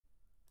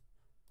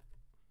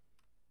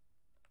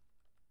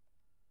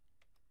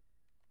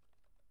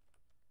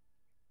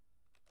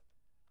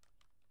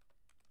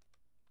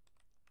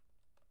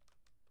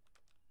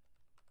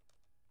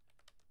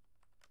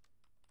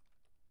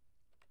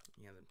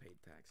paid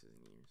taxes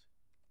in years.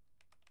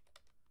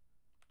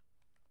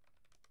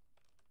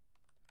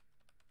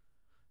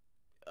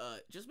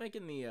 Just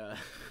making the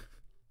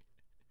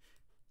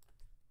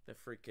the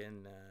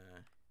freaking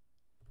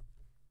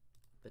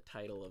the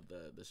title of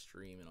the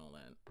stream and all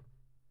that.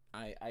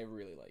 I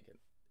really like it.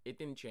 It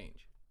didn't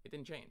change. It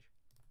didn't change.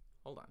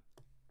 Hold on.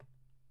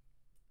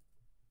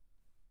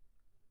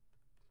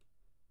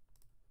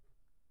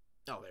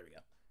 Oh, there we go.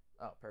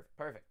 Oh,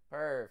 perfect.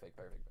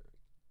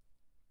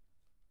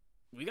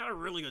 We got a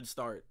really good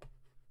start.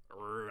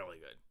 Really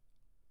good.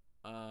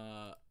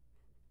 I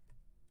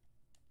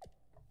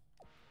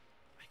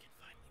can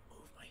finally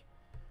move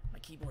my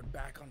keyboard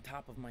back on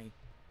top of my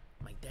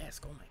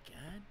desk. Oh my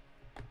god.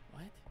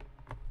 What?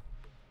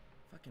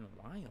 Fucking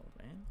wild,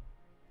 man.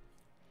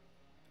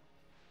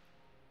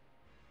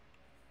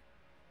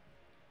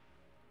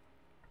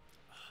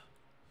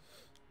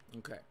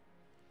 Okay.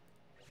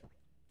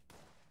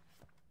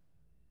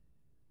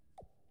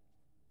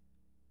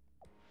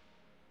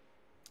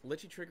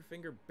 Let you trigger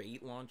finger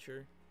bait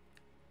launcher.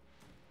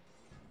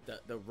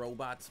 The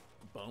robot's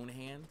bone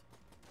hand.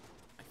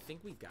 I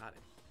think we got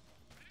it.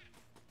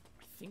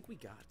 I think we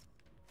got it.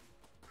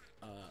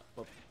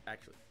 But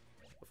actually,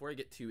 before I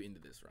get too into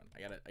this run,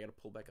 I gotta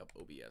pull back up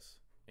OBS.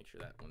 Make sure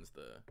that one's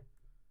the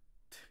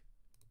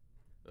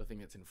thing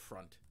that's in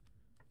front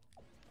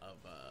of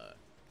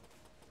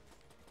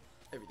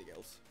everything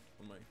else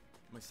on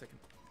my second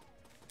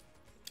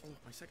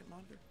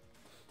monitor.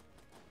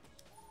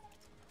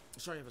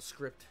 Sorry, I have a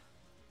script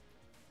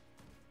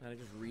that I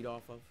just read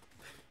off of.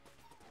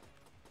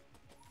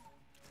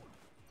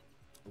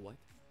 What?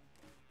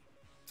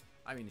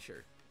 I mean,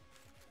 sure.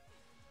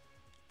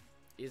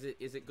 Is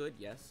it good?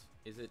 Yes.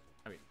 Is it?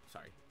 I mean,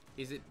 sorry.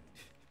 Is it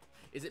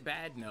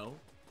bad? No.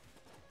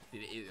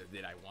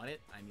 Did I want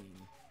it? I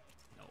mean,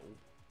 no.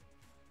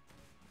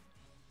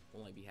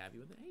 Will I be happy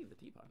with it? Hey, the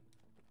teapot.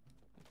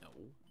 No.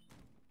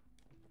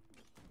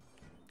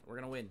 We're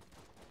gonna win.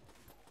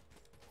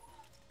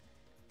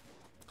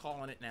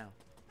 Calling it now.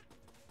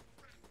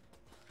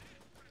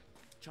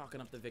 Chalking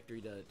up the victory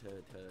to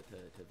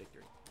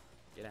victory.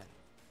 Get at it.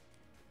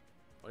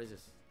 What is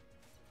this?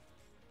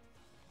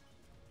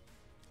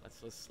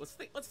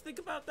 Let's think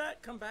about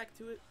that. Come back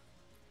to it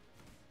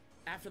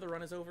after the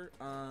run is over.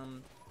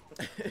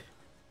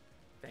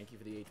 Thank you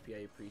for the HP. I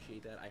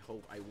appreciate that. I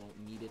hope I won't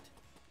need it.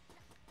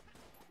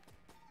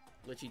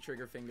 Litchi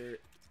trigger finger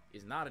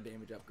is not a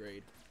damage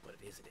upgrade, but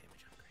it is a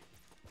damage upgrade.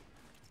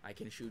 I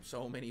can shoot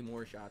so many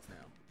more shots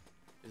now.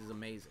 This is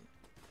amazing.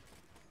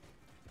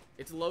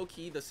 It's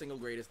low-key the single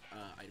greatest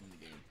item in the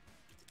game.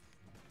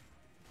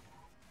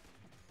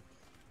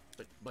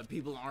 But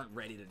people aren't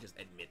ready to just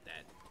admit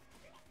that.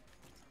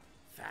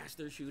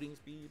 Faster shooting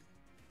speed?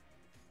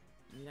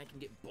 I mean, I can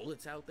get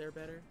bullets out there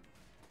better?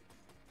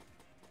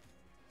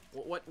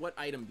 What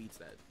item beats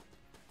that?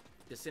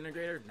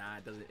 Disintegrator? Nah,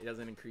 it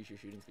doesn't increase your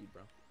shooting speed,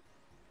 bro.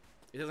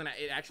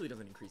 It actually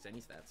doesn't increase any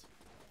stats.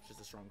 It's just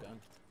a strong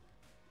gun.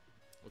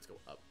 Let's go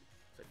up.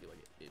 So I feel like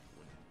it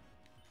wouldn't.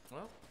 Well,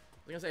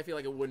 I was gonna say I feel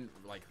like it wouldn't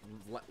like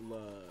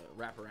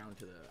wrap around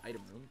to the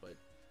item room, but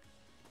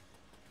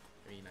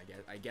I mean,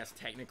 I guess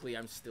technically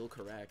I'm still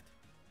correct.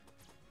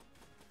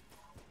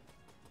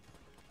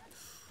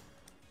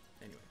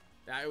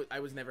 Anyway, I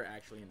was never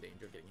actually in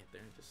danger of getting hit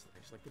there. I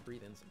just like to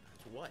breathe in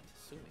sometimes. What?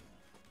 Sue me.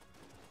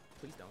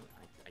 Please don't.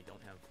 I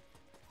don't have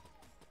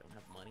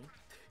money.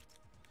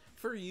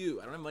 For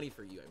you. I don't have money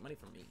for you. I have money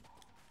for me.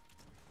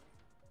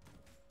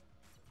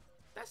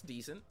 That's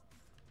decent.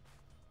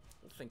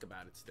 We'll think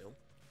about it still.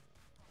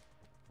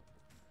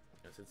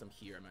 You know, since I'm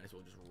here, I might as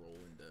well just roll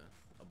into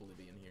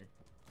oblivion here.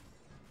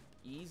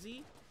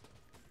 Easy.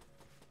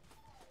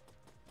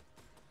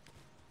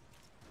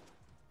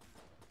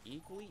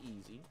 Equally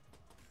easy.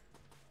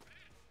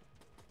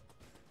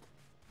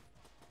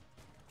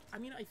 I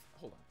mean,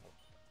 hold on.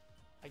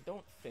 I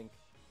don't think...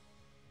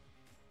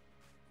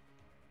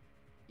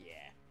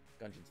 Yeah.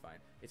 Gungeon's fine.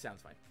 It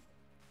sounds fine.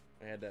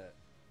 I had to...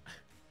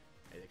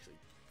 I'd actually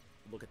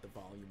look at the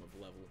volume of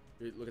level.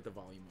 Look at the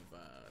volume of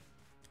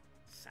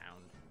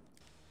sound.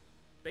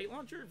 Bait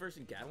launcher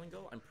versus Gatling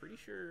gun. I'm pretty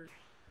sure...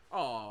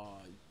 Oh,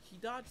 he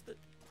dodged the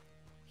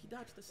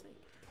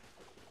snake.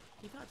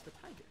 He dodged the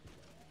tiger.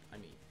 I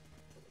mean,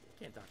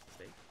 can't dodge the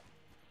snake.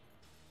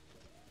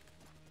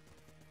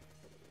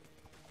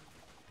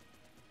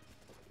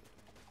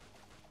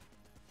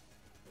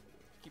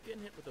 Keep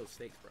getting hit with those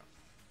stakes, bro.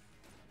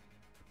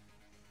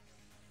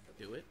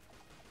 Do it.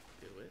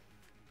 Do it.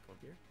 Come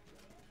up here.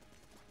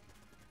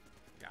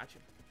 Gotcha.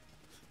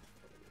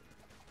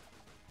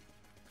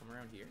 Come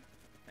around here.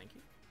 Thank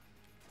you.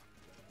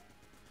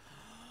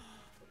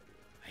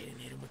 I didn't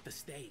hit him with the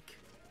stake.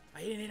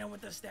 I didn't hit him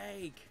with the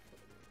stake.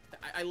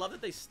 I love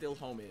that they still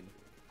home in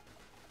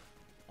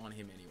on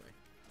him anyway.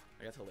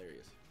 Like, that's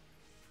hilarious.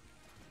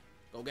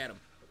 Go get him.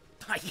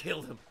 I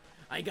killed him.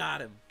 I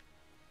got him.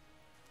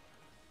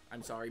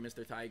 I'm sorry,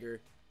 Mr.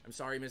 Tiger. I'm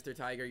sorry, Mr.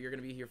 Tiger. You're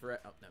gonna be here for...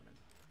 Oh, no, man.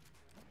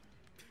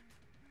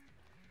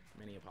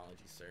 Many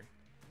apologies, sir.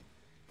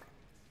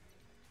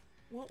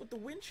 Well, with the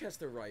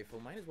Winchester rifle,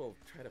 might as well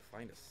try to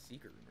find a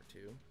secret room or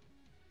two.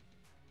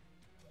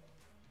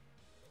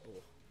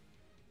 Oh.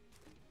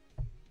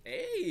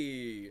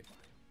 Hey!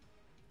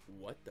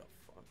 What the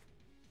fuck?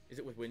 Is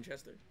it with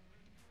Winchester?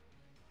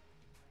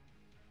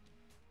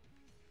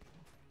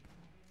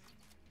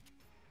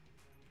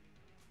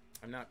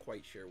 I'm not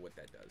quite sure what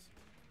that does.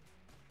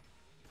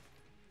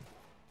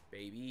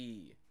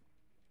 Baby.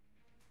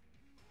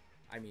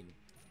 I mean,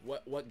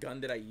 what gun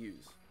did I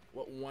use?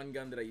 What one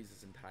gun did I use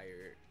this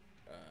entire...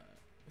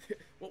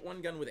 what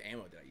one gun with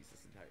ammo did I use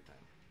this entire time?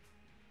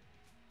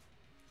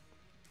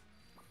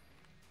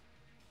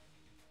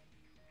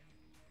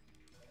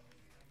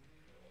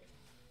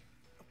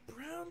 A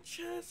brown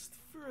chest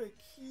for a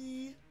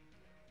key?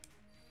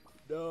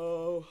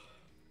 No.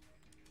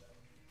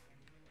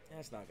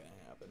 That's not gonna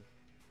happen.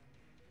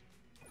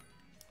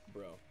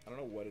 Bro, I don't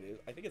know what it is.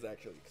 I think it's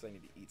actually because I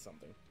need to eat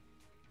something.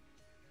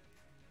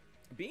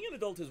 Being an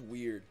adult is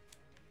weird.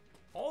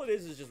 All it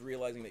is just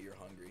realizing that you're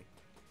hungry.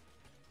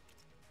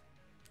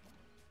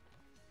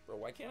 Bro,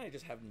 why can't I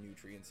just have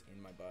nutrients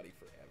in my body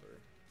forever?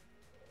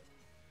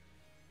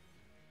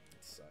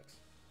 It sucks.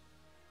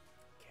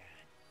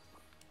 God.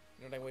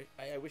 You know what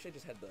I wish I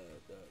just had the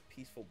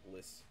peaceful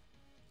bliss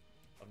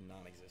of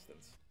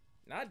non-existence.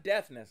 Not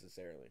death,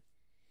 necessarily.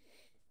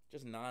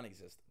 Just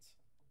non-existence.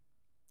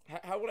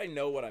 How would I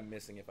know what I'm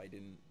missing if I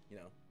didn't, you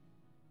know...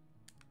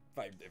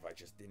 If I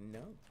just didn't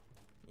know,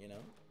 you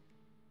know?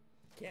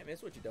 Can't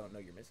miss what you don't know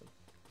you're missing.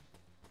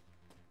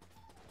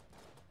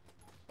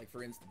 Like,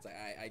 for instance,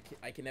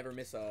 I can never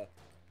miss a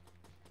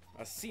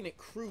scenic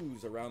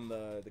cruise around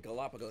the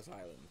Galapagos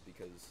Islands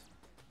because,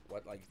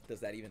 what, like,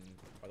 does that even,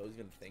 are those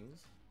even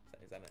things?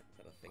 Is that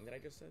a thing that I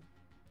just said?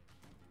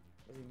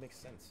 Doesn't even make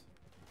sense.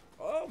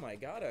 Oh my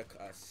god, a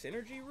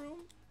synergy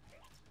room?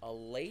 A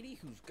lady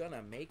who's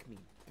gonna make me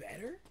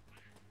better?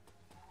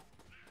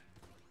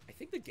 I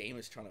think the game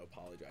is trying to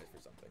apologize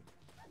for something.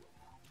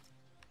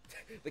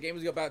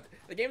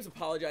 The game's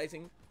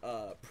apologizing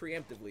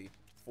preemptively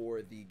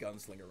for the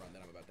gunslinger run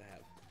that I'm about to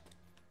have.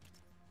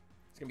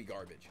 It's gonna be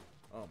garbage.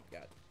 Oh my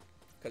god.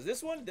 Cause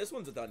this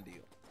one's a done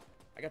deal.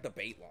 I got the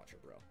bait launcher,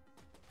 bro.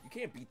 You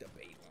can't beat the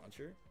bait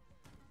launcher.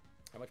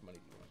 How much money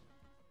do you want?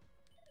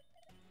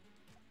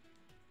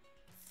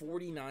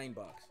 49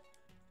 bucks.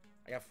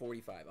 I got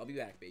 45. I'll be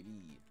back,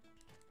 baby.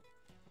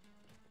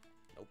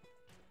 Nope.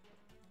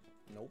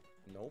 Nope.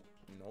 Nope.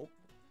 Nope.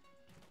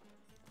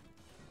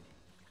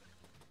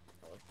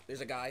 Hello.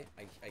 There's a guy.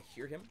 I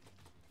hear him.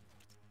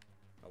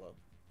 Hello.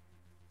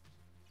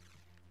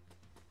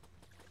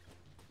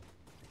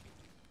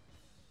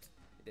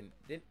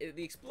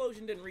 The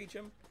explosion didn't reach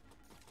him,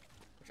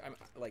 which I'm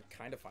like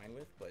kind of fine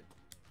with, but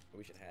I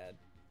wish it had.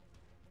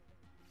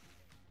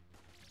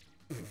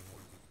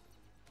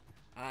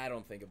 I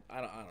don't know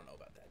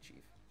about that,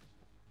 Chief.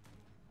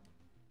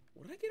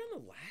 What did I get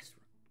on the last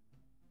room?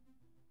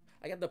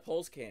 I got the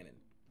pulse cannon.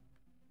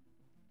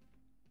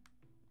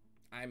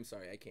 I'm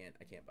sorry, I can't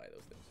buy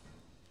those things.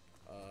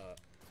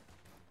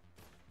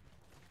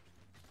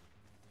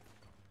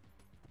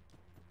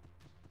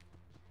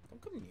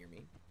 Don't come near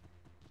me.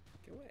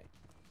 Get away.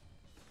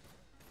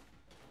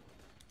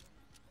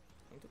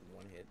 I took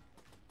one hit.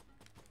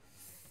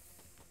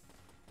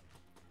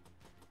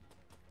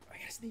 I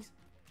gotta sneeze.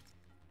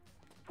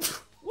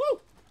 Woo!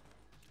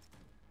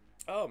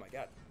 Oh my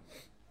god.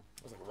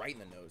 I was like right in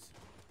the nose.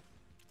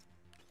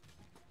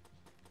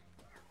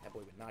 That boy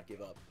would not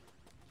give up.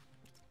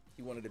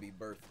 He wanted to be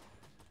birthed.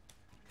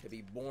 To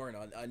be born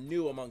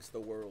anew amongst the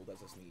world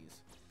as a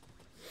sneeze.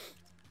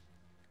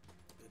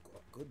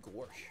 Good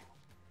gorsh.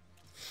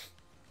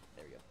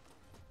 There we go.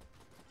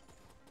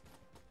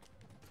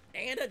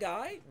 And a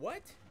guy?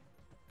 What?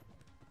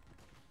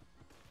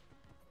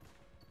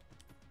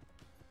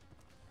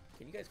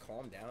 Can you guys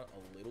calm down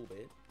a little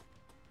bit?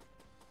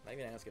 Not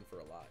even asking for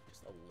a lot,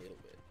 just a little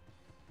bit.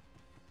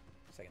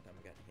 Second time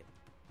I got hit.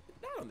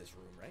 Not on this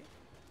room, right?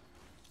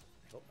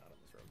 I hope not on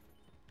this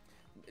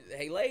room.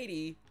 Hey,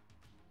 lady.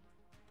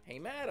 Hey,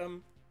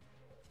 madam.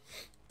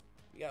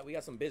 We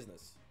got some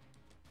business.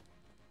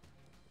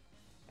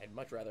 I'd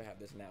much rather have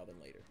this now than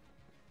later.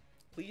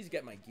 Please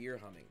get my gear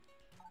humming.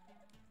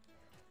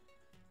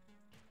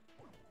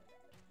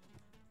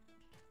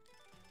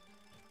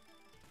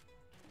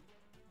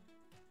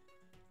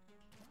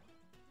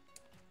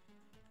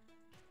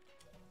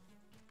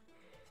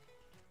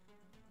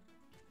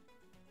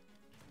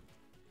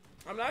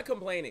 I'm not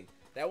complaining.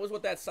 That was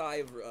what that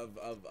sigh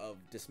of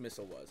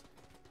dismissal was.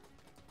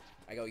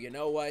 I go, you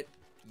know what?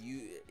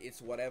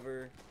 It's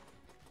whatever.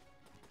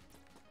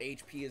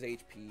 HP is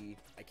HP.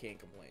 I can't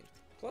complain.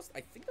 Plus,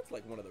 I think that's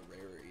like one of the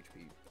rarer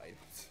HP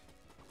items.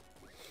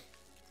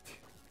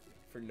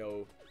 For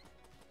no,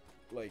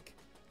 like,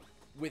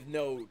 with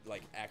no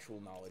like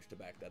actual knowledge to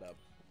back that up.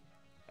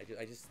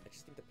 I just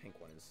think the pink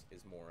one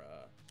is more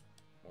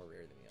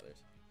rare than the others.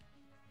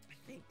 I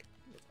think.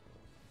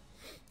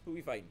 Who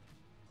we fighting?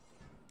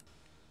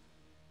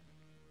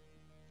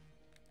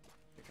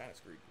 You're kind of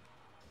screwed.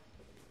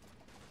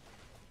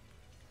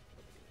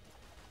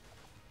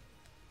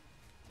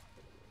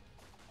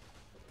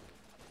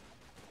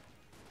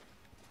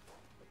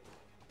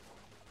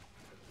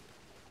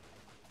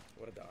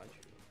 to dodge.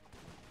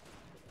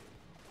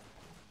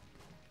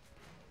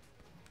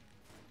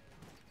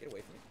 Get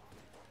away from me.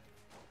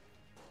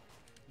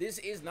 This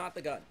is not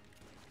the gun.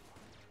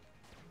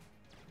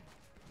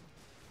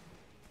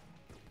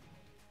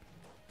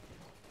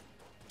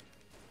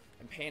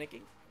 I'm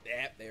panicking.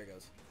 Yeah, there it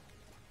goes.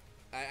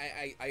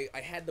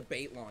 I had the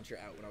bait launcher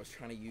out when I was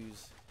trying to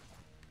use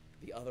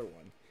the other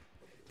one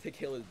to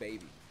kill his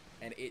baby,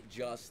 and it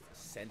just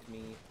sent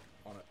me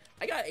on a...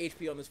 I got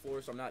HP on this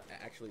floor, so I'm not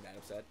actually that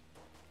upset.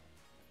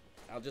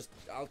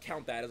 I'll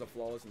count that as a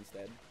flawless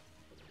instead.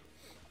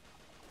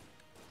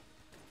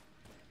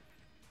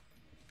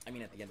 I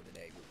mean, at the end of the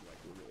day,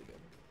 we're really good.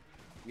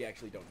 We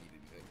actually don't need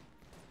anything.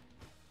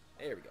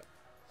 There we go.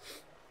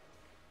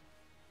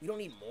 We don't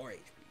need more HP.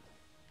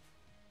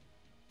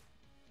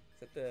 Is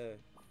that the...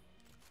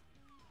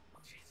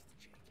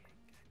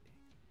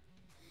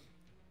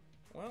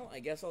 Well, I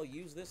guess I'll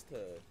use this to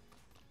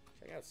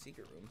check out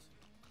secret rooms.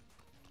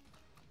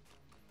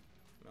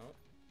 No.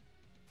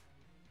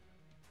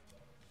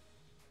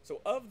 So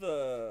of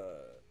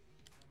the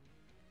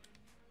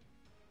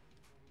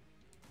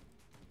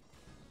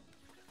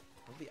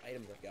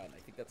items I've gotten, I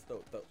think that's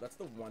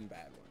the one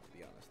bad one, to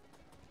be honest.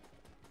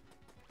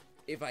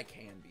 If I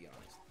can be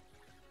honest.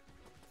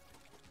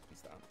 Please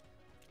stop.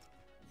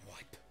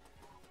 What?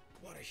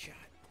 What a shot.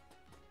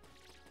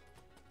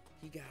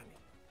 He got me.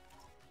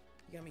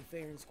 He got me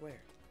fair and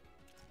square.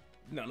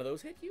 None of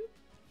those hit you?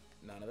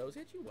 None of those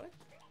hit you? What?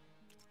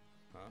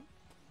 Huh?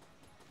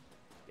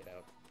 Get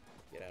out.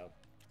 Get out.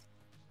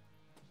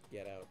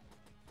 Get out.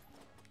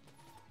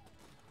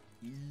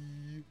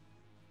 E-Z.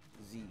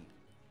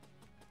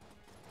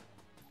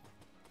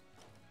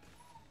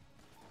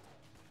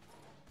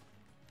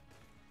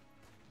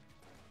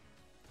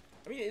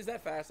 I mean, is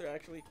that faster,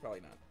 actually?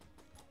 Probably not.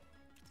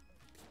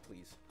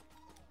 Please.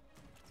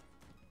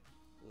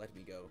 Let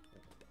me go.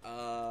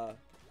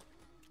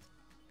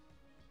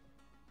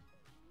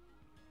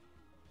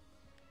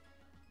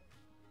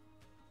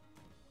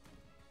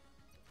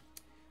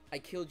 I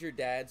killed your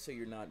dad, so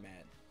you're not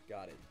mad.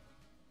 Got it.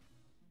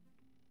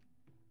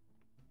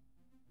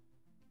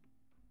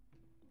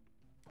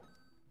 I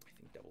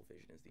think double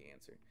vision is the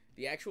answer.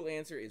 The actual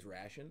answer is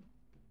ration,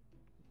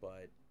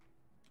 but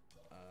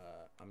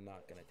I'm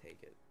not gonna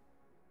take it.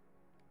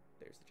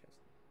 There's the chest.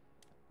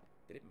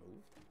 Did it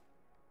move?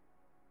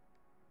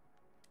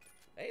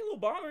 Hey, little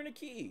bomber and a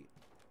key.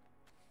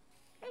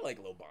 I like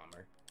little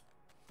bomber.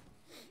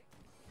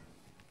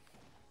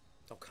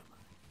 Oh, come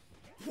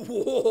on.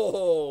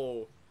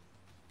 Whoa!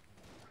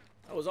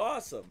 That was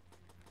awesome.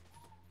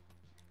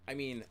 I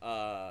mean,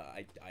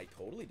 I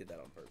totally did that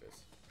on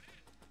purpose.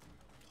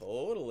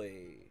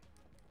 Totally.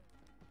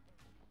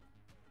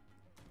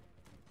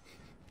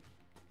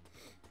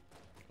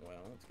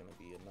 Well, it's gonna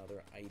be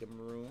another item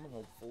room.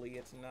 Hopefully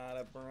it's not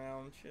a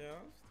brown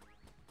chest.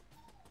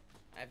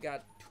 I've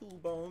got 2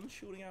 bones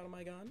shooting out of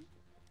my gun.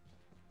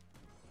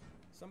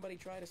 Somebody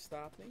try to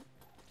stop me.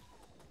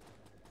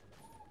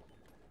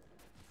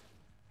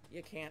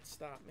 You can't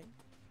stop me.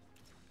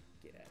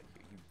 Get out of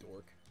here, you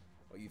dork.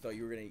 Oh, you thought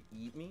you were gonna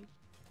eat me?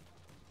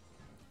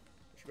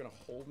 You're gonna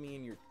hold me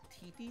in your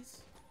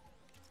teethies?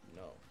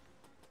 No.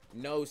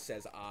 No,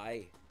 says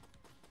I.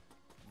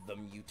 The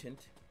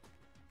mutant.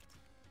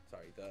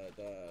 Sorry,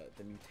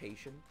 the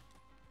mutation.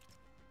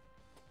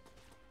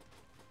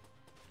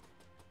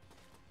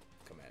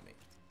 Come at me.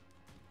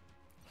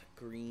 A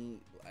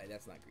green,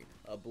 that's not green.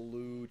 A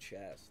blue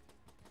chest.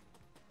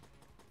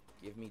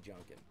 Give me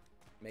Junkin.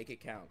 Make it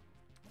count.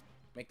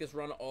 Make this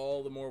run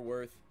all the more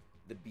worth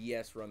the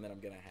BS run that I'm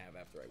gonna have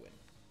after I win.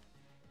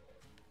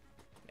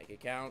 Make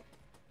it count.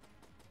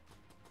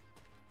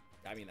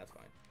 I mean, that's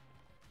fine.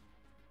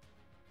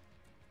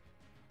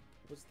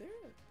 Was there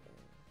a...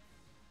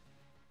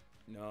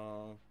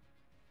 No.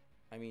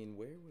 I mean,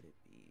 where would it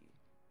be?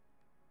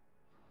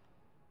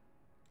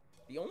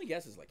 The only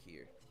guess is, like,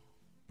 here.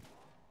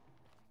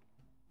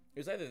 It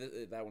was either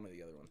that one or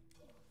the other one.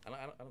 I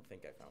don't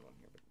think I found one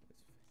here, but it's...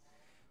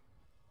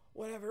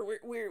 Whatever.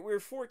 We're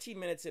 14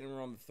 minutes in and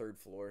we're on the 3rd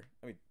floor.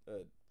 I mean,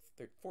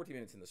 14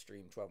 minutes in the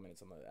stream, 12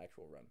 minutes on the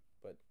actual run,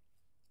 but...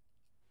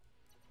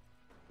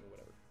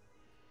 Whatever.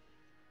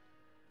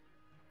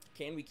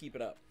 Can we keep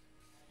it up?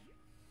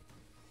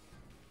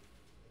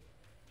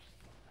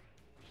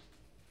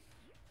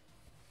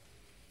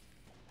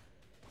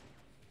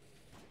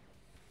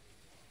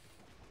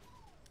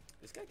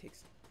 This guy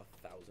takes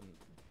 1,000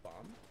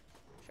 bomb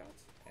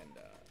shots, and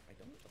I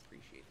don't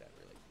appreciate that,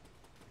 really.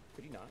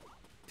 Could you not?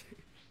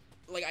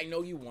 Like, I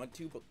know you want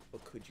to,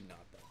 but could you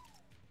not, though?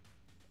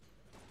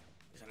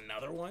 There's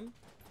another one?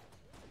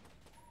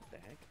 What the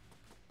heck?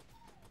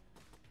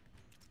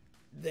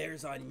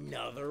 There's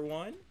another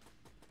one?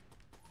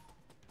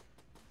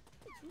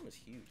 This room is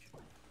huge.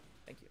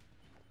 Thank you.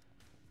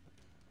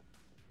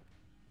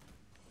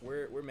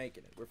 We're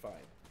making it. We're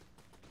fine.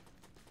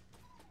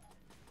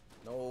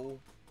 No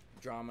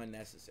drama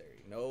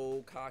necessary.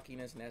 No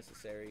cockiness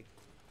necessary.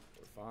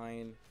 We're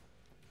fine.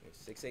 We have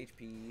 6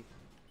 HP.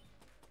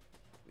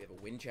 We have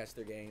a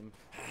Winchester game.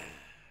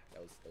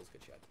 that was a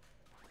good shot.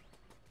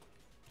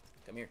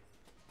 Come here.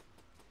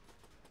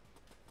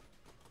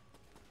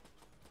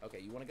 Okay,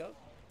 you want to go?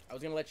 I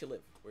was gonna let you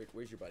live.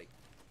 Where's your buddy?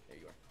 There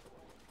you are.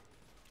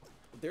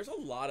 There's a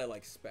lot of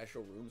like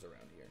special rooms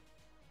around here.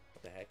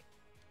 What the heck?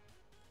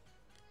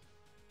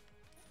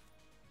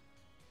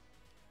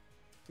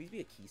 Please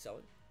be a key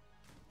seller.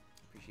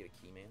 Appreciate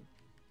a key man.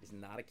 Is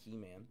not a key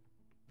man.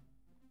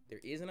 There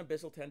is an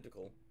abyssal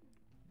tentacle.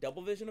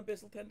 Double vision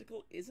abyssal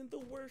tentacle isn't the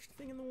worst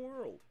thing in the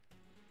world.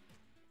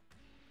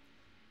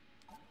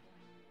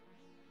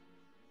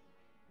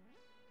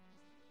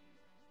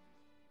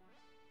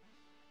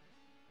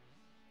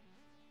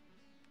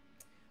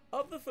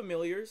 Of the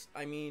familiars,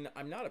 I mean,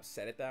 I'm not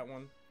upset at that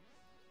one.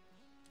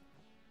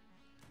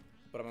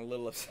 But I'm a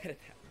little upset at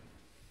that one.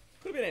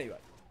 Could have been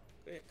anybody.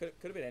 Could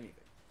have been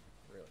anything.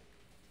 Really.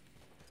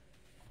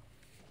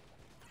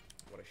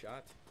 What a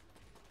shot.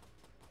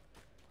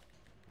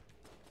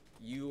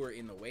 You were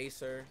in the way,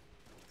 sir.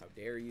 How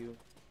dare you?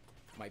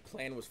 My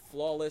plan was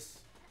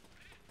flawless.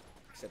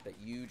 Except that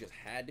you just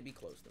had to be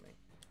close to me.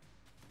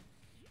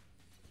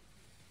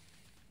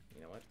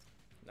 You know what?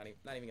 Not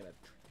even gonna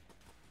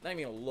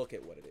look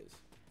at what it is.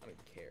 I don't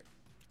even care.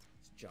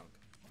 It's junk.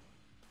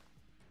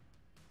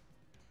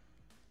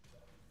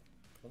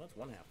 Well, that's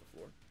one half the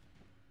floor.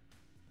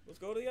 Let's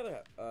go to the other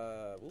half.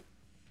 Whoop.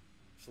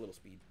 Just a little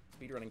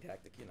speed running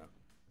tactic, you know.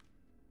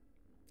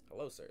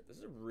 Hello, sir. This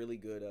is a really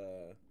good,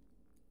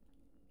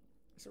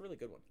 it's a really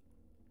good one.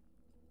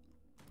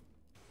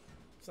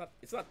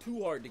 It's not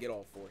too hard to get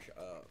all four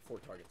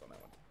targets on that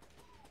one.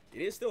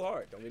 It is still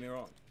hard, don't get me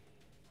wrong.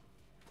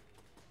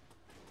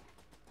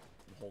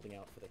 I'm holding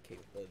out for the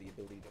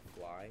ability to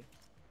fly,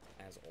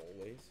 as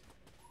always.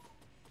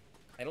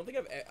 I don't think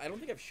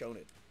I've shown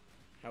it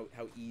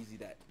how easy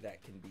that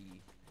can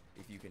be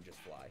if you can just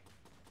fly.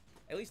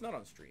 At least not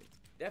on stream.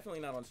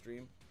 Definitely not on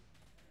stream.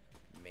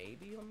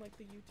 Maybe on like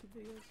the YouTube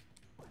videos.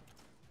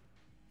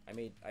 I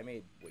made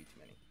way too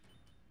many.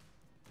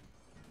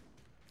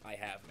 I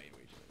have made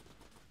way too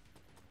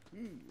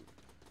many. Ooh.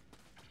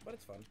 But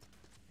it's fun.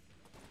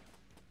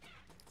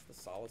 It's the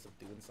solace of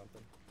doing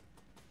something.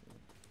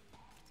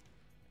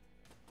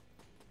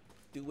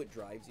 Do what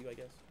drives you, I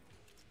guess.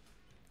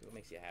 Do what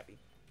makes you happy.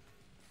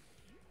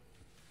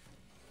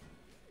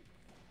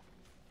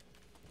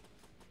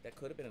 That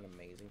could have been an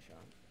amazing shot.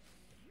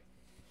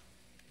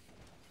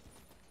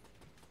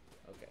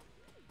 Okay.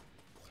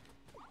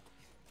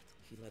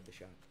 He led the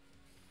shot.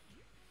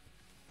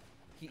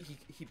 He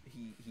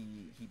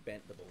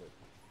bent the bullet.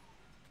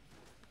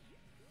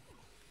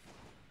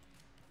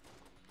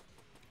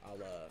 I'll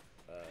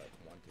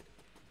Wanted.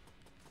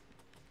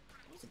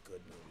 That was a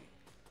good movie.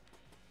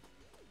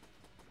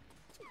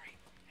 It's great.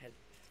 Had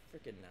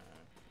freaking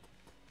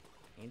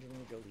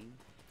Angelina Jolie,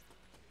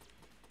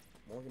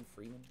 Morgan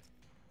Freeman.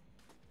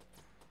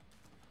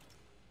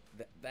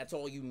 That's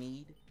all you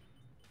need?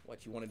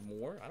 What, you wanted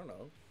more? I don't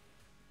know.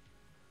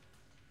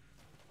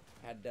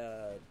 Had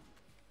that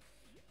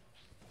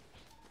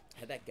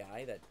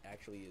guy that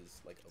actually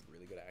is like a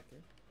really good actor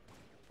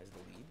as the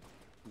lead,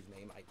 whose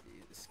name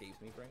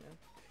escapes me right now.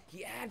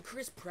 He had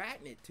Chris Pratt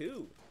in it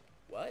too.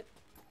 What?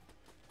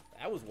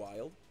 That was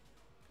wild.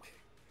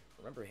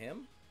 Remember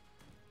him?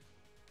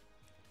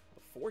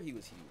 Before he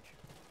was huge.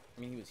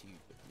 I mean, he was huge,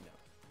 but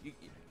you know,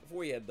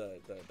 before he had the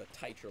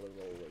titular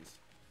role was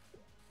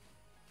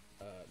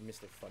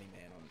Mr. Funny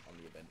Man on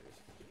the Avengers.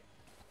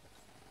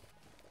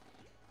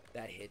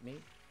 That hit me.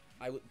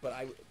 But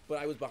I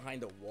was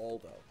behind a wall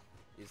though,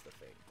 is the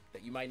thing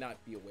that you might not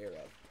be aware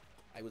of.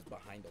 I was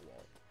behind a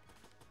wall.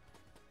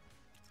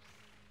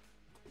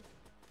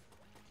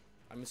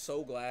 I'm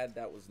so glad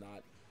that was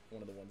not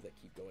one of the ones that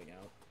keep going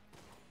out.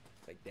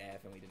 I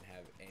definitely didn't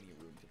have any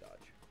room to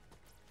dodge.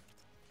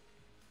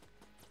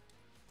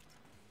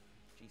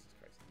 Jesus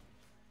Christ.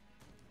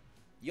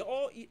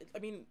 I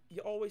mean,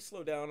 you always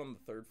slow down on the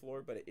third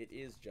floor, but it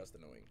is just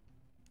annoying.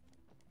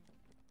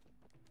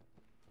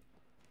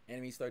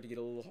 Enemies start to get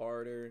a little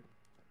harder.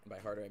 And by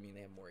harder, I mean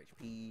they have more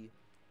HP.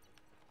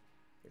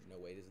 There's no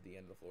way this is the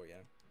end of the floor,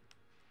 yeah.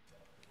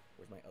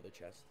 Where's my other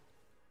chest?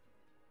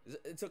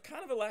 It's a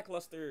kind of a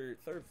lackluster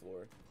third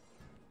floor.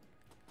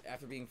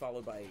 After being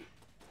followed by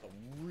a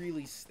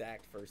really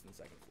stacked first and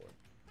second floor.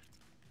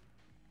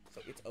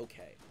 So it's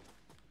okay.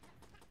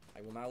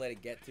 I will not let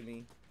it get to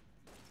me.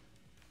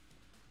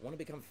 Want to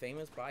become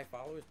famous? Buy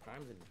followers,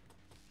 primes, and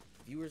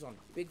viewers on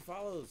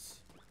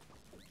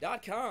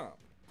bigfollows.com.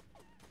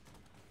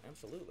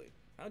 Absolutely.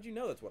 How'd you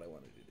know that's what I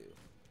wanted to do?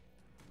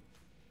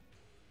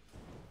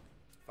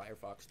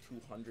 Firefox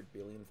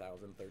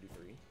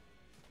 200,000,033.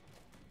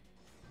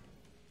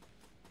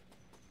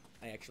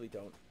 I actually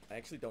don't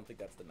think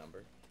that's the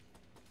number.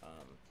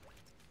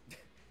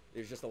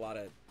 There's just a lot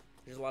of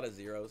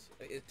zeros.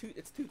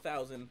 It's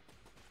 2,000.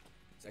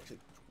 It's actually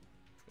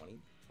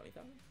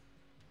 20,000?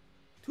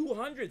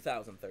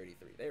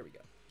 200,033. There we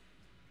go.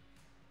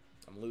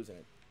 I'm losing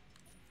it.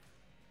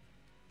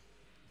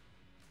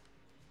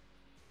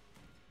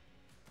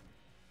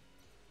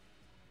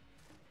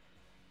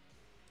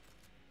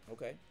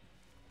 Okay.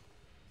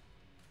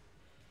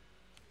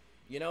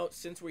 You know,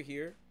 since we're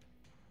here,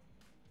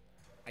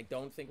 I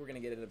don't think we're gonna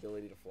get an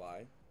ability to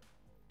fly.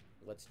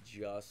 Let's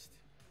just...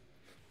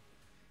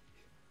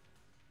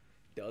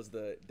 Does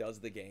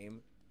the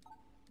game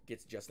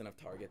gets just enough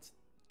targets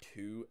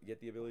to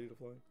get the ability to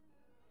fly?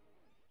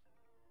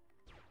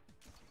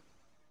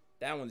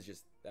 That one's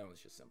just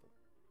simple.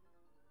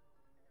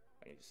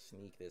 I can just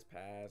sneak this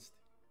past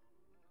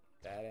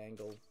that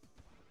angle.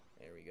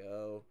 There we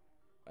go.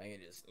 I can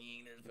just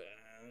sneak this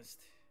past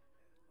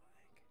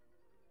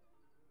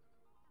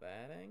like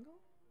that angle.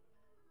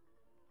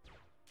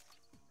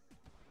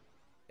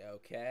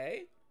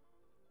 Okay.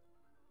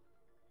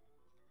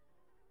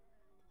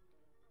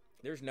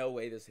 There's no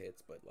way this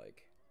hits, but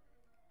like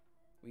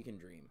we can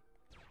dream.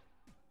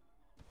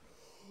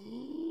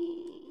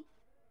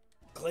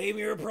 Claim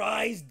your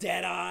prize,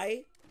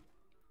 Deadeye!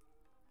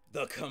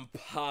 The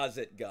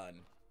composite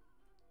gun.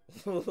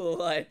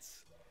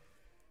 Let's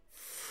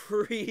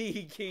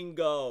freaking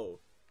go.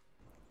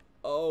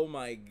 Oh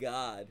my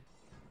god.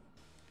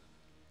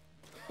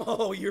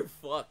 Oh, you're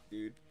fucked,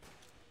 dude.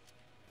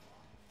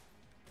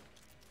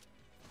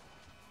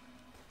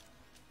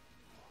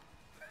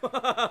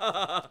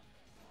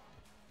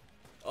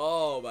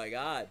 Oh my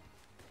god.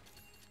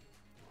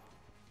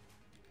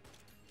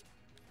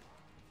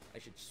 I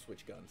should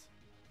switch guns.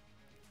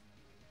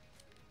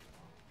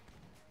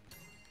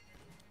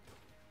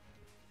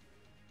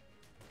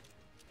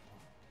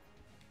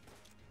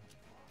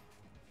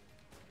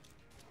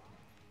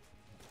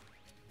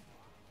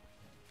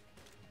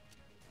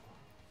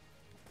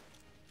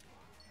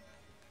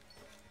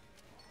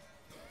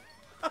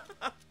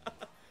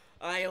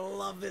 I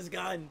love this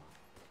gun.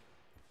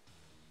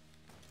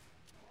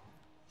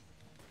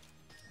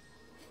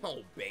 Oh,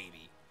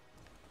 baby.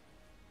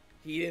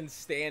 He didn't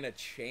stand a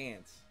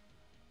chance.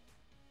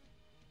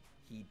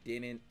 He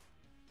didn't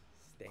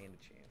stand a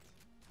chance.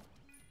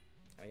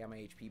 I got my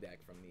HP back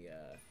from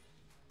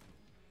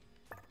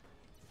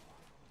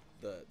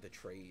the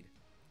trade.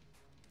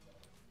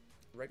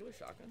 Regular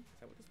shotgun? Is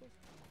that what this was?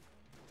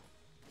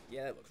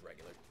 Yeah, that looks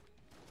regular.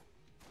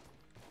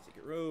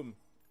 Secret room.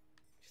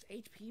 Just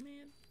HP,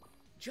 man?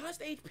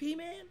 Just HP,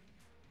 man?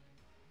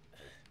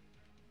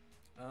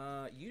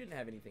 You didn't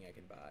have anything I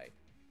can buy.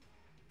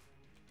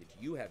 Did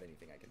you have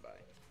anything I can buy?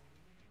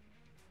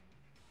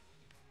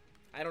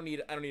 I don't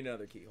need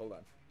another key. Hold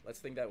on. Let's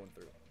think that one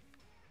through.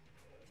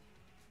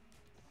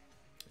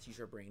 Let's use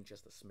our brain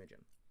just a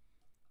smidgen.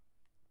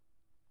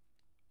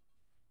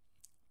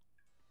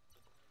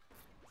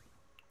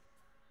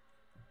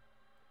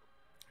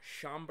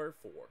 Chamber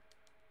 4.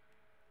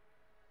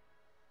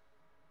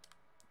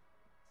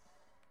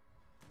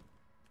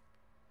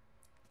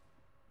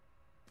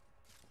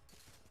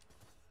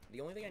 The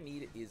only thing I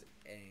need is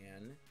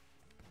an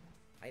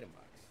item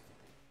box.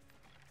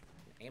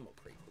 An ammo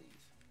crate,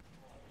 please.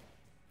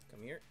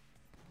 Come here.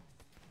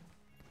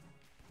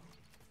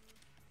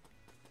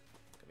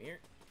 Come here.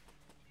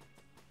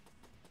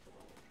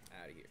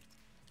 Out of here.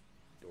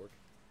 Dork.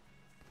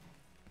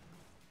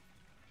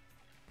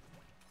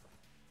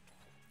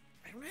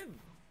 I don't have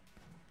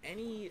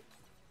any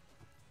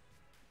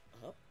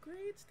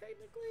upgrades,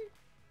 technically.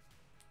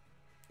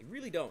 I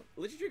really don't.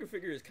 Legend Trigger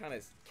figure is kind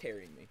of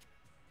carrying me.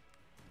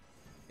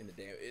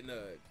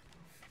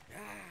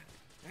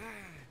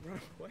 Run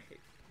away.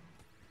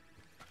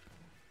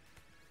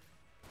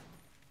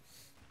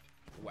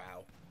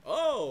 Wow.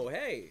 Oh,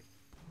 hey.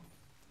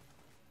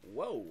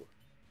 Whoa.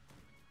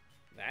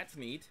 That's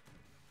neat.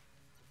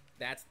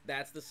 That's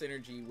the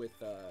synergy with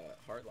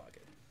Heart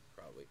Locket,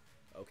 probably.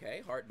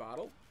 Okay, Heart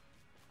Bottle.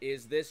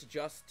 Is this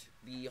just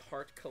the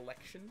Heart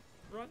Collection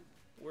run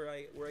where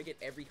I get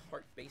every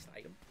heart-based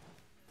item?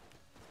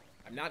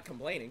 I'm not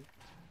complaining.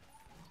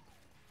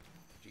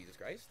 Jesus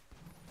Christ.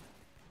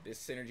 This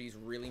synergy is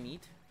really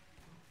neat.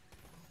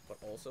 But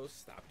also,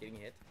 stop getting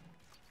hit.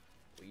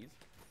 Please.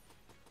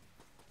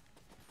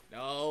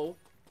 No.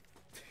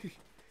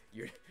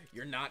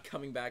 You're not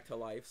coming back to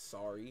life.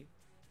 Sorry.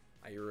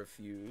 I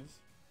refuse.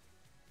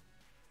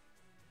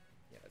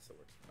 Yeah, that still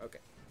works. Okay.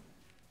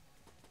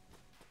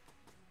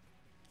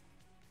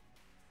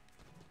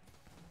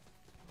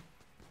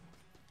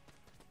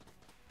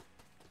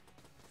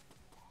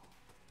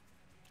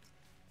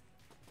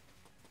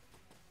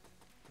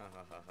 Ha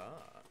ha ha ha.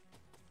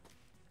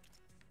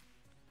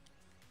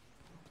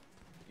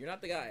 You're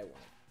not the guy I wanted.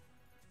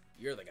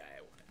 You're the guy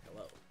I wanted.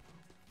 Hello.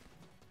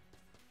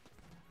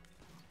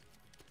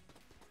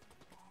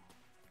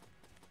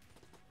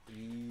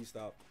 Please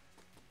stop.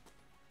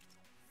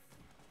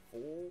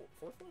 Fourth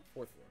floor?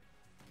 Fourth floor.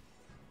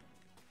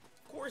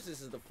 Of course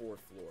this is the fourth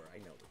floor. I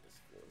know what this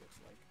floor looks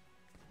like.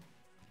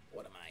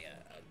 What am I,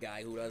 a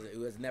guy who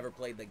has never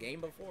played the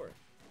game before?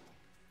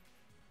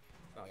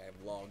 It's not like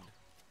I've logged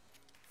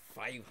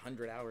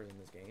 500 hours in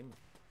this game.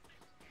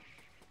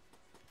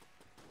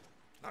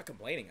 Not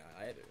complaining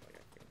either. Like,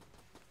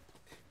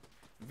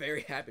 I'm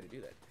very happy to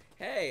do that.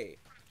 Hey!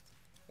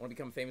 Want to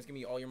become famous? Give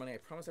me all your money. I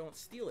promise I won't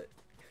steal it.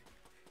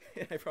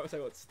 I promise I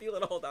won't steal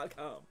it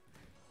all.com.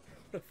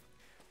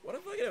 What a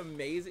fucking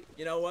amazing...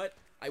 You know what?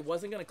 I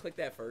wasn't going to click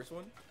that first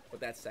one, but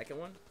that second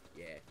one,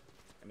 yeah,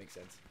 that makes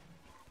sense.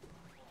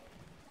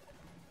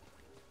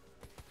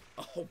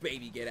 Oh,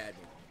 baby, get at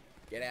me.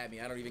 Get at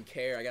me. I don't even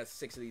care. I got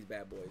 6 of these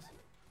bad boys.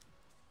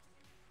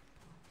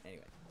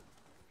 Anyway.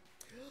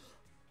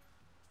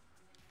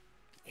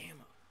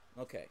 Ammo.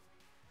 Okay.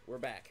 We're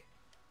back.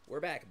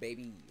 We're back,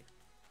 baby.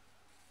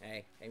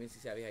 Hey, Missy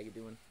Savvy, how you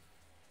doing?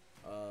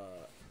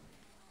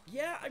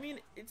 Yeah, I mean,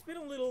 it's been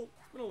a little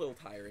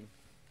tiring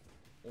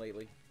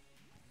lately.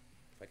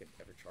 If I could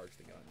ever charge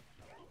the gun.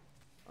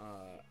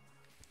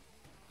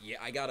 Yeah,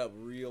 I got up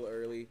real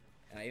early,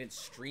 and I didn't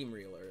stream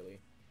real early.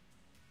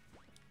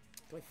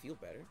 Do I feel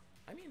better?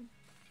 I mean,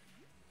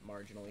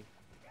 marginally.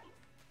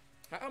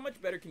 How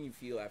much better can you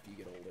feel after you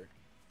get older?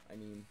 I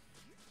mean,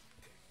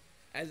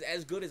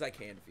 as good as I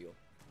can feel.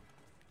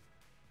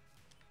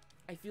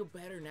 I feel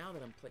better now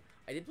that I'm playing.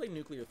 I did play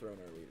Nuclear Throne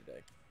earlier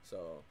today,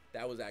 so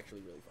that was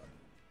actually really fun.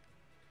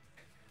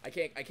 I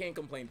can't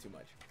complain too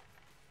much.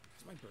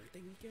 It's my birthday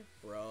weekend,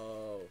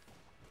 bro.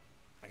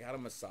 I got a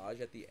massage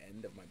at the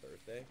end of my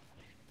birthday.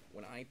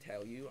 When I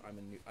tell you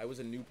I was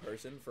a new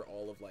person for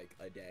all of like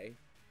a day.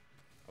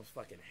 I was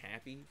fucking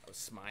happy. I was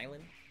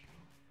smiling.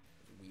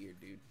 It was weird,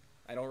 dude.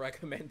 I don't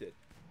recommend it.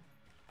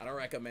 I don't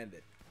recommend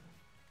it.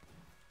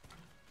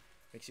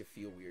 Makes you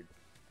feel weird.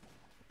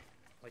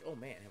 Like, oh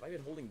man, have I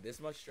been holding this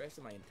much stress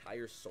in my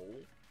entire soul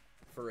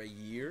for a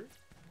year?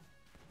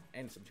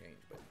 And some change,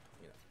 but,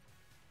 you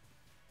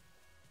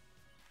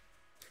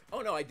know. Oh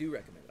no, I do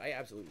recommend it. I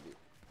absolutely do.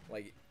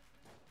 Like,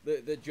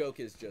 the joke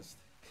is just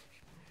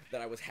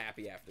that I was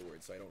happy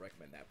afterwards, so I don't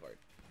recommend that part.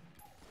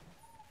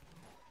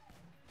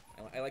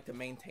 I like to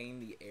maintain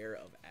the air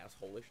of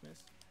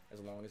assholishness as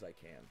long as I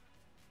can.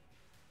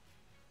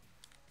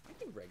 I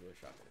think regular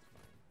shotgun is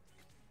fine.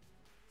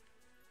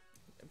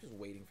 I'm just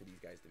waiting for these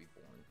guys to be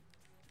born.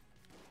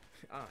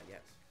 Ah,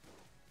 yes.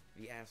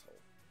 The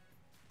asshole.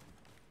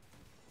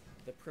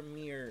 The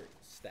premier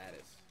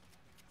status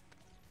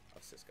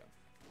of Cisco.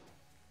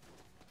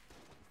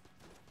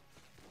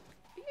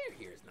 The air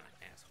here is not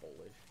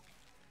assholish.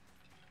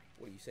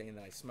 What are you saying,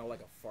 that I smell like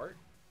a fart?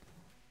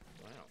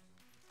 Wow.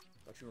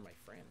 Thought you were my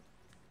friend.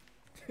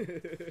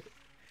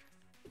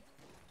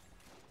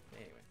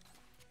 Anyway.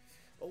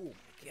 Oh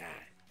my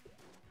god.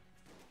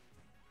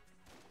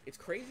 It's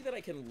crazy that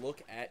I can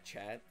look at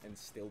chat and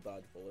still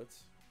dodge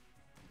bullets.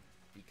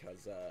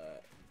 Because,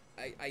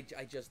 I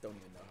just don't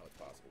even know how it's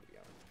possible, to be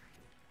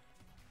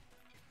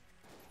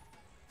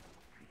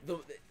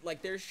honest.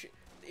 Like,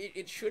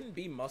 it shouldn't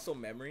be muscle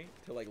memory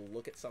to, like,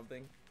 look at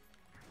something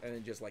and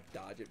then just, like,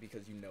 dodge it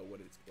because you know what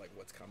it's, like,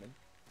 what's coming.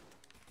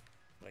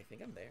 But I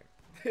think I'm there.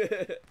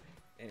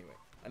 Anyway,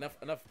 enough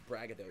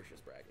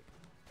braggadocious bragging.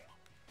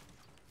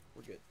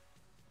 We're good.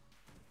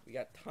 We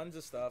got tons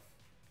of stuff.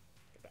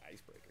 Got the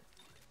icebreaker.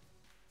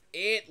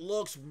 It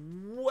looks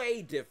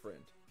way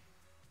different.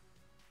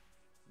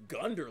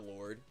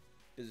 Gunderlord.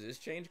 Does this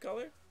change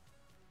color?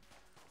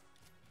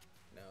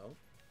 No.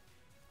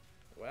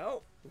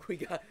 Well, we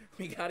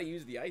gotta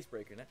use the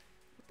icebreaker now.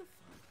 What the fuck?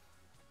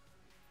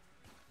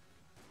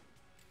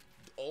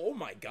 Oh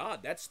my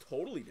god, that's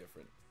totally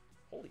different.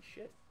 Holy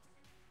shit.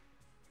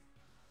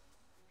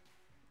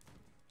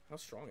 How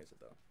strong is it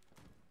though?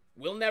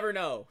 We'll never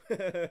know.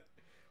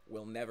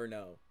 We'll never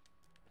know.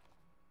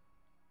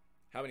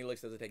 How many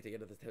licks does it take to get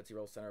to the Tootsie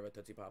Roll center of a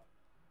Tootsie Pop?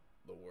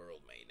 The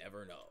world may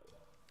never know.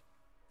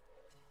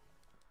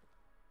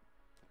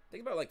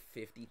 Think about like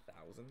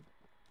 50,000.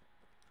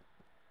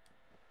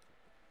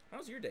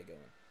 How's your day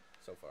going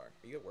so far?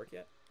 Are you at work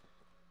yet?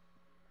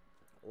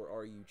 Or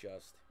are you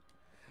just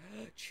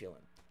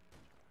chilling?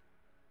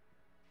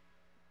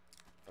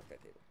 Fuck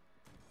that table.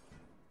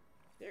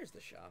 There's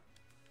the shop.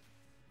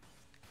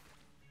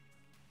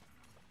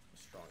 How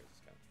strong is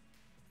this gun?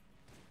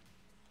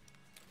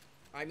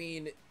 I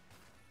mean,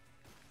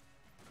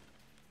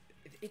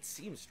 it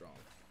seems strong.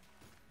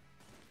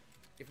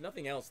 If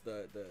nothing else,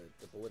 the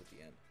bullet at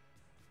the end.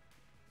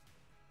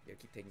 You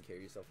gotta keep taking care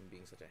of yourself and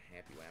being such a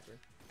happy wapper.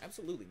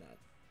 Absolutely not.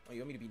 Oh, you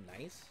want me to be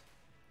nice?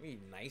 You want me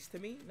to be nice to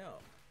me? No.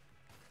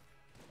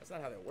 That's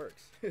not how that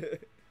works. You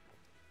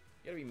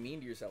gotta be mean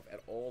to yourself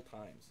at all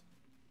times.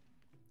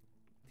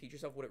 Teach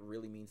yourself what it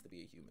really means to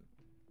be a human.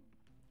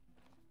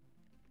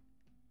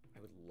 I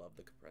would love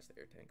the compressed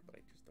air tank, but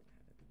I just don't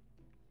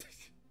have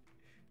it.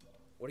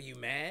 What are you,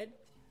 mad?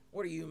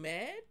 What are you,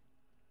 mad?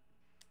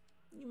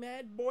 You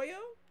mad, boyo?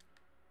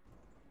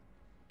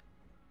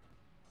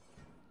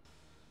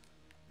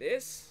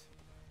 This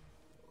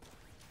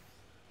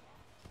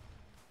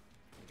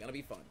is gonna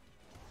be fun.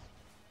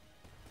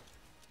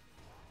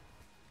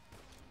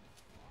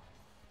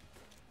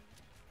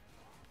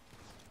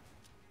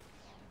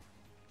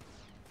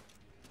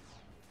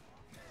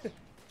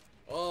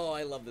 Oh,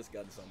 I love this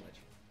gun so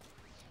much.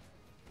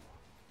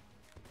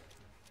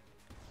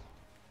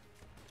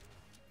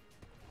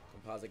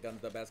 Composite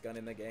gun's the best gun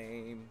in the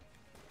game.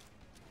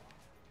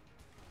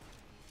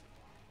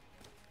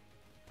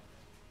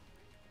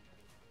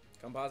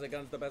 Composite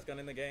gun's the best gun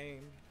in the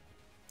game.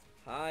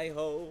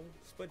 Hi-ho,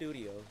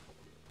 Spadudio.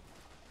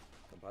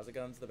 Composite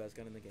gun's the best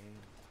gun in the game.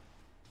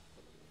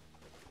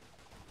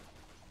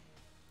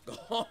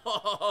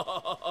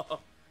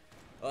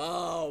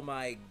 Oh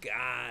my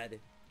god.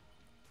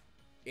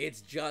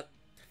 It's just...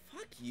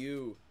 Fuck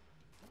you.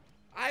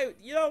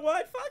 You know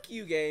what? Fuck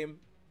you, game.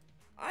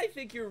 I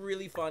think you're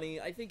really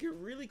funny. I think you're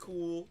really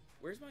cool.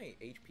 Where's my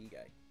HP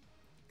guy?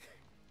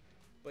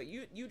 But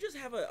you just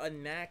have a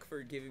knack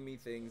for giving me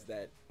things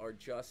that are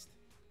just...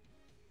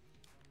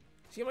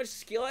 See how much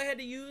skill I had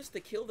to use to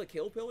kill the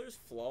kill pillars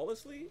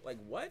flawlessly? Like,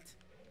 what?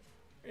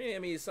 I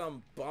mean,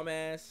 some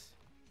bum-ass...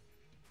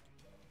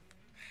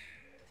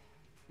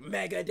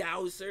 Mega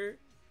Dowser?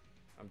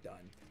 I'm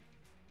done.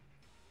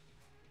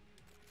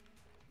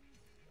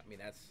 I mean,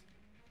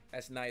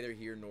 that's neither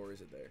here nor is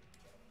it there.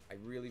 I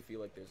really feel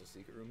like there's a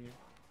secret room here.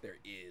 There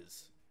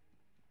is.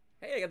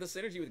 Hey, I got the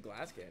synergy with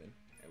Glass Cannon,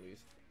 at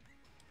least.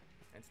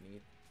 That's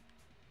neat.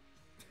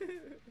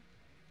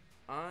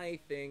 I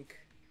think...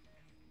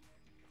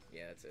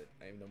 Yeah, that's it.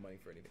 I have no money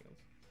for anything else.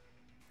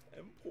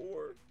 I'm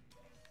poor.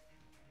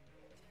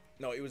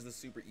 No, it was the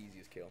super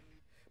easiest kill.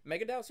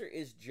 Mega Dowser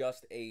is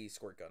just a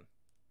squirt gun.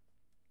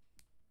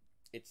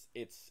 It's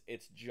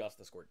just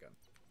a squirt gun.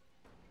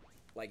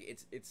 Like,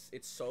 it's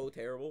so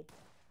terrible.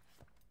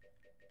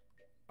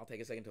 I'll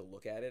take a second to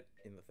look at it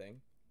in the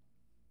thing.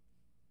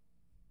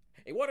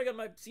 A water gun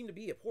might seem to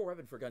be a poor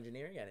weapon for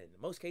gungeoneering, and in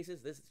most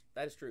cases,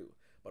 that is true.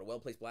 But a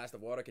well-placed blast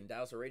of water can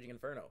douse a raging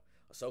inferno.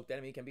 A soaked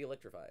enemy can be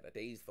electrified. A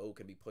dazed foe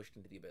can be pushed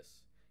into the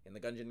abyss. In the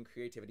Gungeon,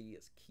 creativity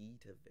is key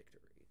to victory.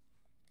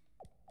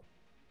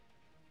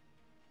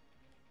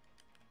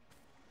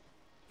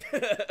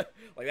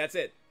 Like, that's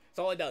it. That's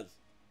all it does.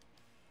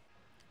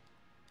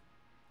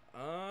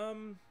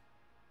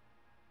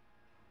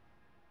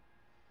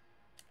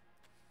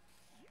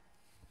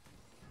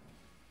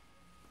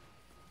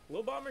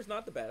 Low Bomber's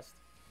not the best.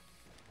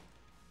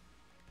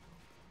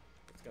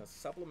 It's gonna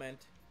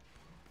supplement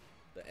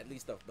at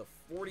least the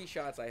 40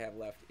 shots I have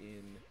left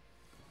in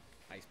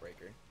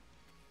Icebreaker.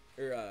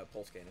 Or,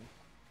 Pulse Cannon.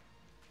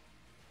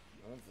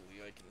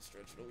 Hopefully I can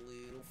stretch it a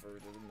little further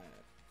than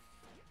that.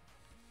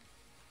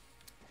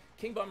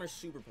 King Bomber's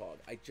Super Pog.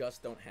 I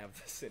just don't have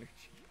the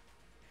synergy.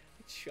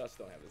 I just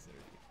don't have the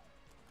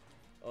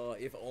synergy.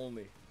 If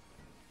only.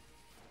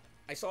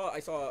 I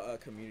saw a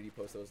community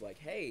post that was like,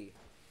 hey,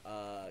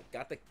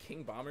 got the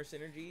King Bomber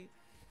synergy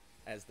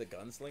as the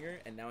gunslinger,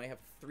 and now I have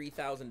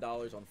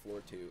 $3,000 on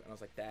floor 2. And I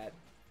was like, that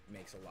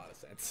makes a lot of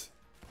sense.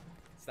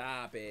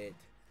 Stop it.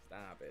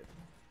 Stop it.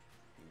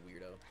 You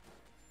weirdo.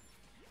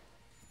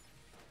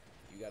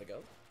 You gotta go.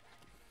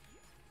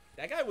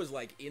 That guy was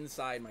like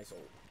inside my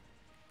soul.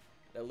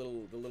 The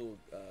little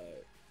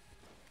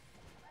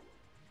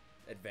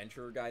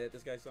adventurer guy that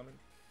this guy summoned.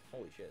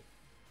 Holy shit.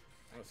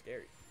 That was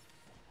scary.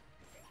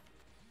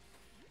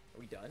 Are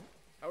we done?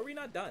 How are we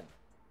not done?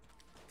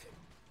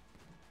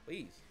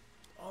 Please.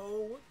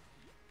 Oh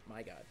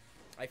my god.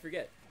 I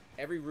forget.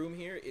 Every room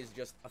here is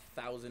just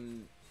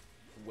 1,000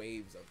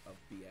 waves of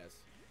BS.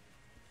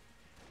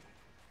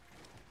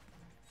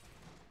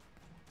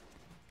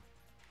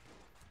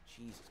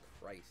 Jesus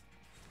Christ.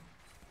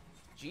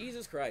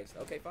 Jesus Christ.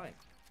 Okay, fine.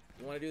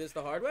 You want to do this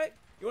the hard way?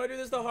 You want to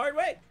do this the hard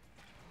way?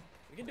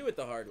 We can do it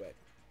the hard way.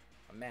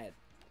 I'm mad.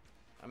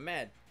 I'm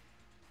mad.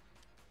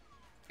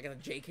 I got a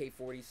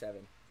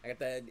JK-47. I got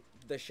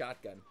the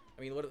shotgun.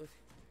 I mean, what?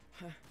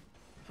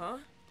 Huh?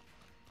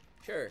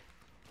 Sure.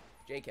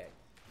 JK.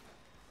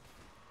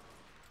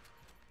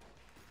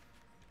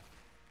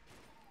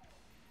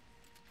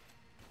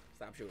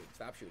 Stop shooting.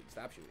 Stop shooting.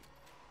 Stop shooting.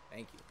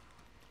 Thank you.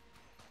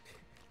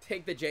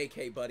 Take the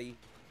JK, buddy.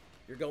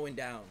 You're going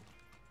down.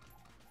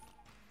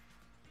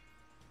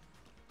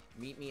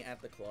 Meet me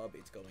at the club.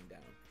 It's going down.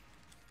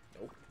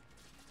 Nope.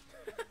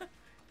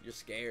 You're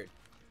scared.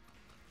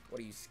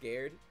 What, are you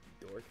scared?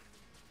 Dork.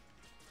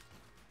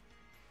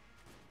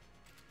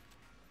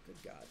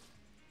 Good God.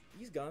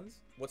 These guns?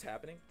 What's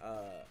happening?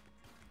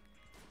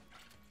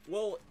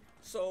 Well,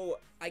 so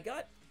I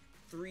got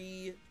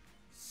 3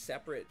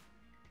 separate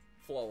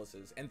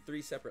flawlesses and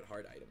 3 separate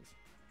hard items,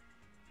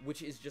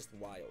 which is just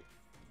wild.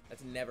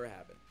 That's never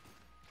happened.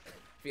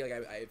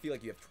 I feel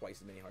like you have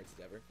twice as many hearts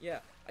as ever. Yeah,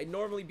 I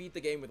normally beat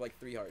the game with like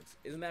 3 hearts.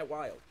 Isn't that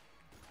wild?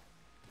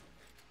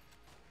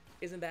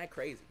 Isn't that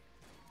crazy?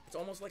 It's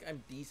almost like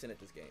I'm decent at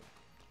this game.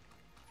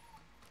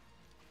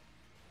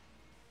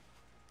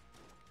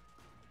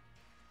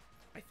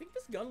 I think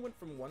this gun went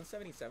from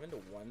 177 to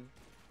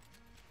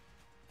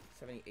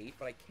 178,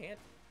 but I can't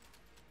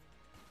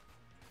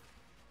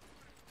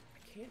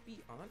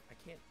be on. I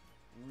can't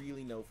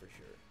really know for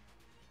sure.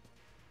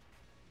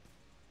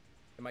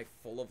 Am I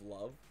full of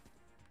love?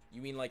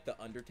 You mean like the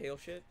Undertale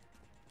shit?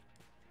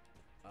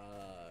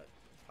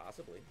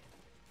 Possibly.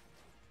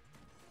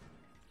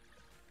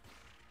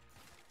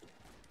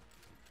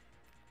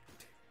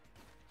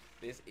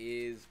 This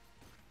is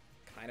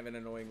kind of an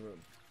annoying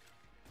room.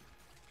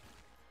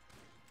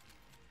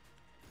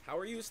 How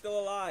are you still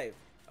alive?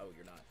 Oh,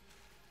 you're not.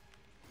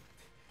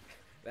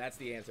 That's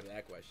the answer to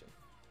that question.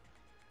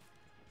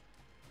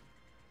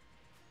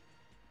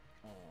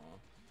 Aww.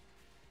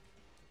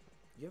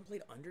 You haven't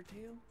played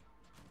Undertale?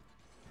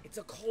 It's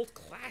a cult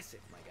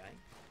classic, my guy.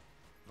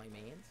 My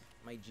mans.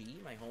 My G.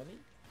 My homie.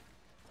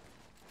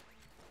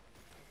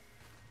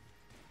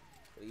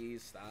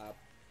 Please stop.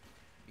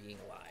 being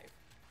alive.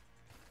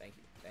 Thank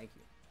you. Thank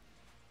you.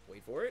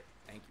 Wait for it.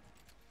 Thank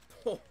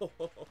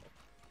you.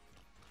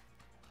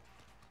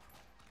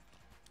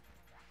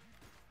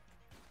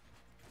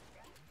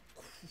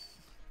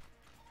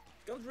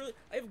 Guns really...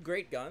 I have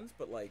great guns,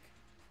 but, like,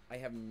 I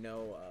have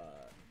no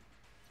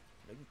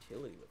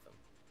utility with them.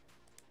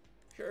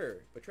 Sure,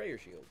 Betrayer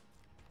Shield.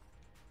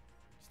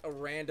 Just a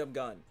random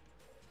gun.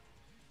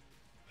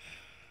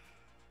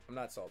 I'm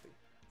not salty.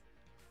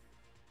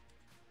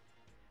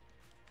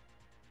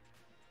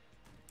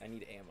 I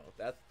need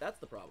ammo. That's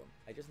the problem.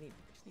 I just need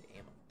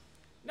ammo.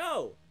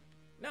 No!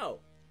 No!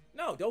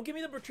 No! Don't give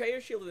me the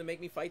Betrayer Shield to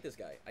make me fight this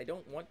guy. I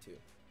don't want to.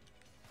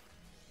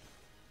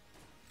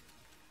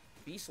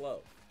 Be slow.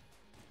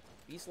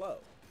 Be slow.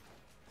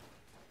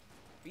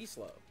 Be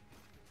slow.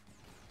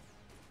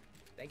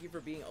 Thank you for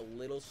being a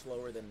little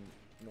slower than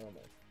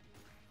normal.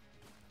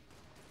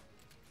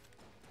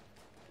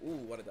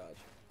 Ooh, what a dodge.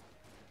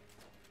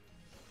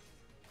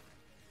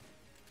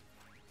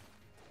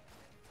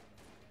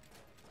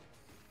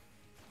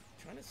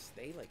 Trying to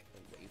stay, like,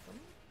 away from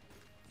him?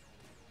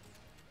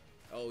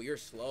 Oh, you're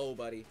slow,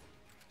 buddy.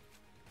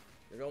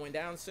 You're going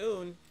down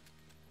soon.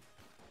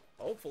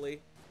 Hopefully.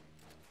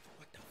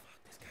 What the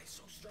fuck? This guy's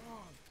so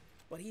strong.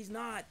 But he's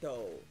not,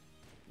 though.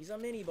 He's a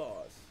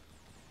mini-boss.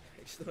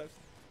 I just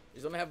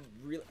don't have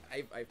real...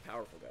 I have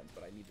powerful guns,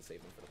 but I need to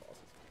save them for the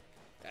bosses.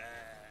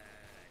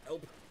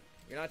 Nope.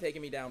 You're not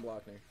taking me down,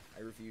 Blockner.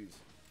 I refuse.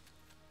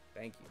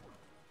 Thank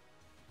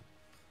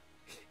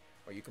you.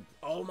 Are you...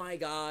 Oh, my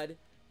God.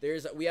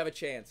 We have a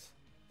chance.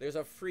 There's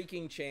a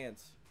freaking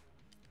chance.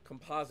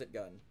 Composite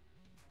gun.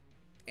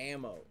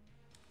 Ammo.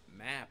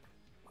 Map.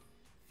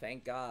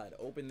 Thank God.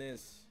 Open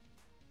this.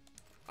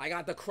 I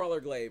got the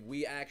Cruller Glaive.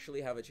 We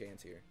actually have a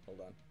chance here. Hold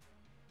on.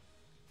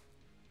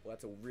 Well,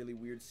 that's a really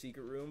weird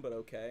secret room, but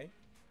okay.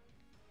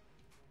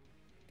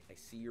 I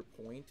see your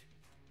point.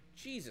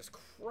 Jesus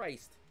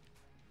Christ.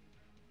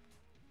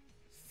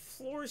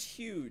 Floor's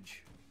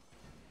huge.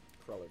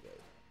 Cruller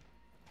Glaive.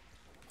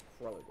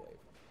 Cruller Glaive.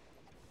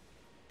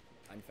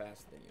 I'm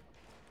faster than you.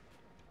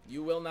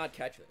 You will not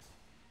catch this.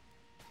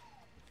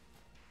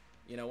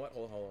 You know what?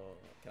 Hold on.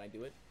 Can I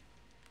do it?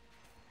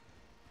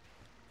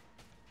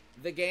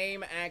 The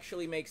game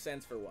actually makes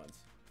sense for once.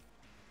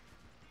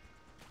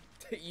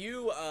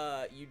 You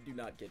do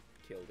not get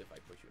killed if I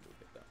push you into a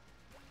pit, though.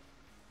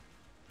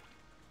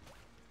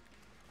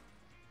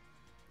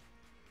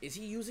 Is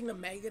he using the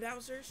Mega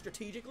Dowser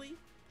strategically?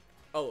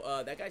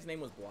 Oh, that guy's name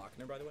was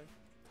Blockner, by the way.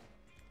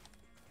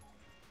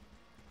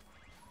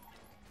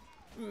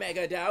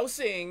 Mega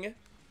Dowsing!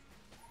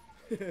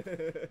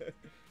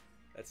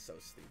 That's so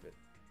stupid.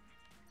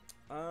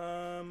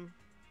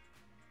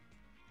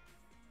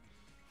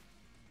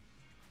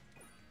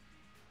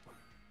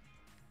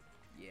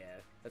 Yeah,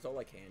 that's all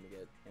I can to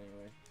get,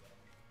 anyway.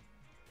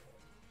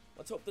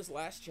 Let's hope this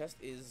last chest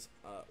is,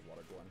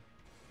 Water Glen.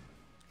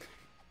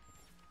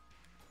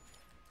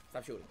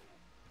 Stop shooting.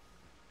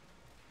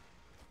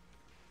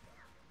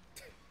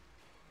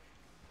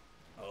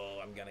 Oh,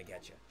 I'm gonna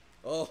get you.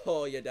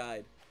 Oh, you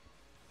died.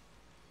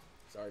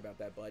 Sorry about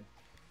that, bud.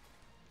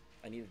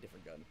 I need a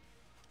different gun.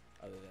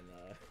 Other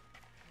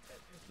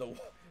than,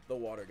 the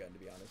water gun, to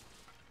be honest.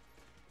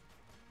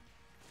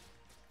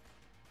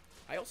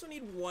 I also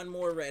need one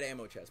more red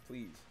ammo chest,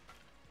 please.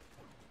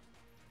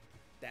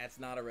 That's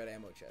not a red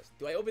ammo chest.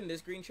 Do I open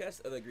this green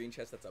chest or the green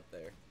chest that's up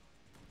there?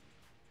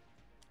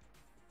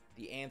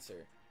 The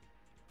answer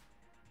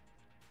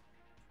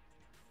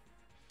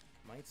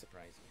might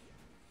surprise you.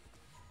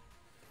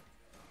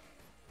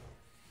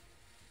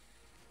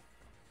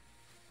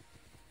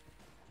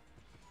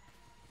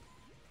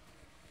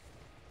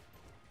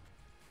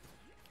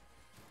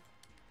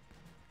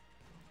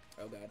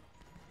 Oh god.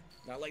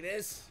 Not like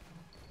this.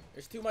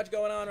 There's too much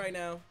going on right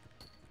now.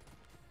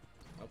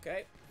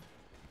 Okay.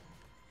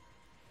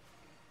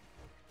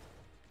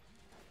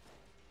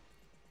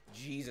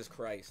 Jesus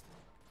Christ.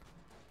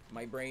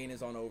 My brain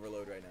is on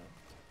overload right now.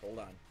 Hold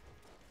on.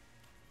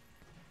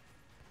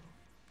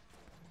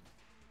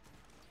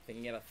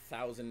 Thinking at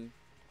 1,000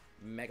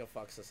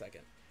 megafucks a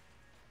second.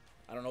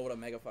 I don't know what a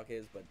megafuck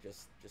is, but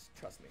just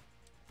trust me.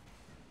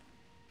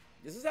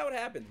 This is how it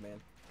happens,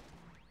 man.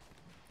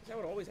 This is how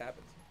it always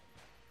happens.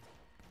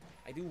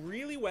 I do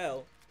really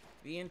well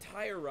the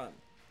entire run.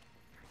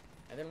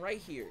 And then right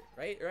here,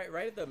 right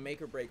at the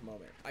make or break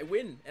moment, I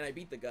win and I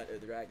beat the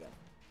dragon.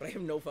 But I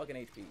have no fucking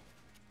HP.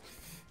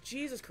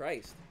 Jesus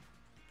Christ.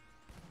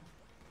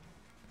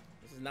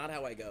 This is not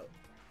how I go.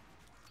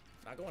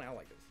 Not going out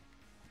like this.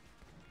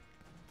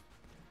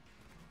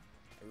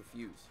 I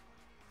refuse.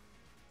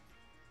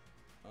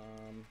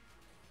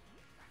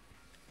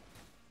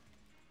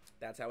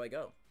 That's how I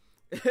go.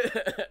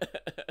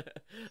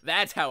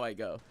 That's how I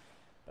go.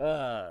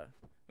 That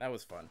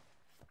was fun.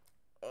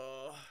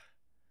 Oh,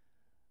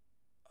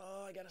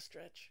 I gotta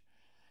stretch.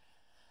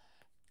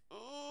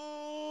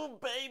 Oh,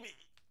 baby.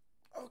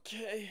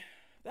 Okay,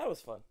 that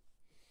was fun.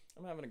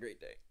 I'm having a great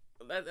day.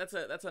 That's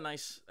a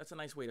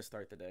nice way to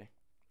start the day.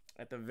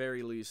 At the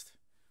very least,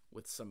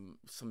 with some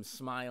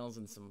smiles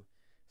and some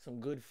some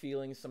good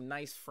feelings, some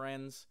nice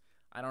friends.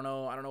 I don't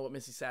know what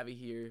Missy Savvy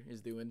here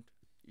is doing.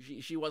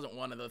 She wasn't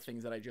one of the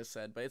things that I just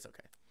said, but it's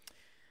okay.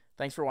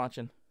 Thanks for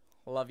watching.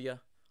 Love ya.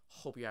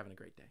 Hope you're having a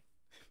great day.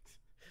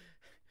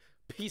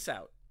 Peace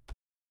out.